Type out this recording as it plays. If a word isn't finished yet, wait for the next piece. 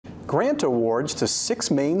Grant awards to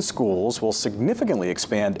 6 Maine schools will significantly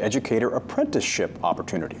expand educator apprenticeship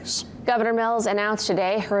opportunities. Governor Mills announced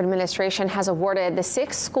today her administration has awarded the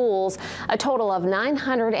 6 schools a total of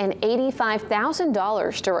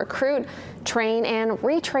 $985,000 to recruit, train, and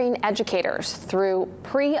retrain educators through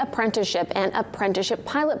pre-apprenticeship and apprenticeship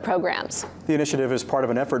pilot programs. The initiative is part of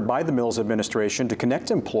an effort by the Mills administration to connect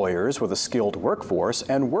employers with a skilled workforce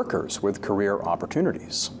and workers with career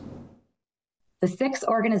opportunities. The 6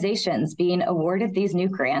 organizations being awarded these new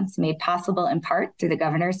grants, made possible in part through the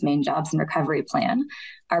Governor's Maine Jobs and Recovery Plan,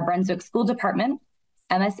 are Brunswick School Department,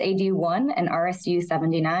 MSAD 1 and RSU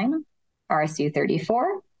 79, RSU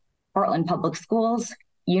 34, Portland Public Schools,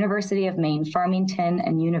 University of Maine Farmington,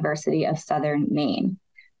 and University of Southern Maine.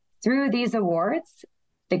 Through these awards,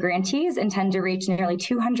 the grantees intend to reach nearly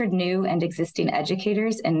 200 new and existing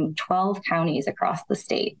educators in 12 counties across the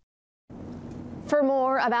state. For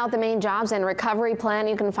more about the Maine Jobs and Recovery Plan,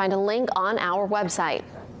 you can find a link on our website.